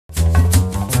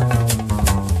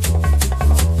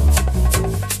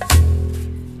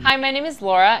my name is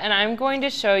Laura, and I'm going to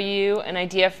show you an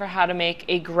idea for how to make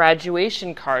a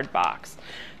graduation card box.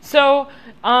 So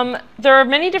there are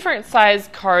many different size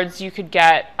cards you could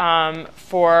get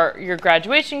for your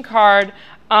graduation card,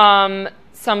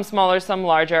 some smaller, some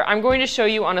larger. I'm going to show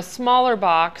you on a smaller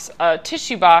box, a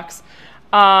tissue box,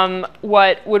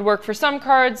 what would work for some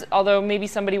cards, although maybe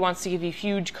somebody wants to give you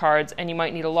huge cards and you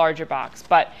might need a larger box.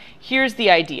 But here's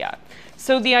the idea.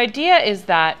 So the idea is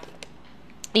that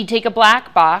you take a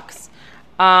black box,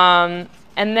 and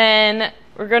then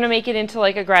we're going to make it into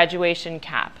like a graduation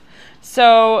cap.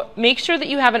 So make sure that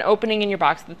you have an opening in your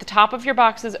box, that the top of your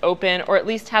box is open, or at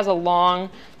least has a long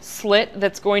slit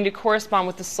that's going to correspond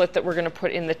with the slit that we're going to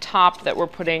put in the top that we're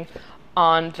putting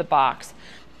on the box.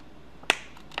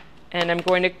 And I'm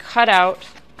going to cut out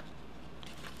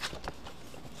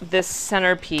this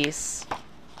centerpiece,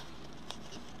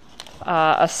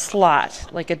 a slot,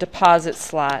 like a deposit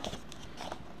slot,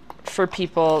 for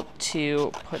people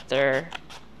to put their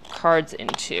cards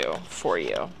into for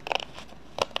you.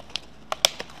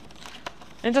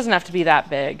 It doesn't have to be that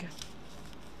big,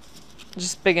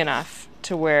 just big enough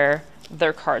to where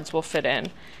their cards will fit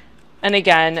in. And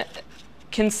again,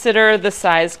 consider the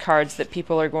size cards that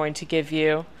people are going to give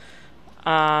you,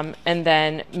 and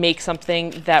then make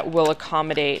something that will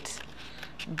accommodate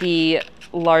the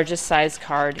largest size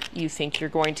card you think you're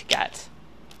going to get.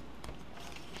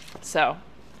 So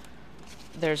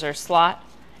there's our slot.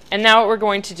 And now what we're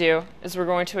going to do is we're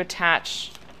going to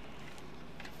attach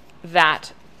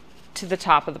that to the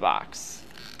top of the box.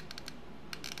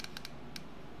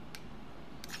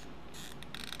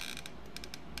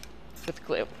 With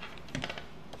glue.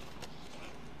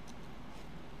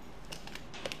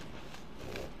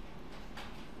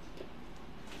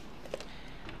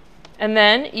 And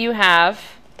then you have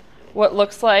what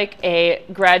looks like a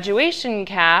graduation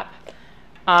cap,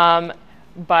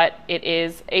 but it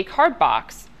is a card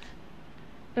box.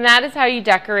 And that is how you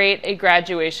decorate a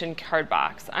graduation card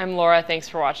box. I'm Laura, thanks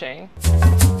for watching.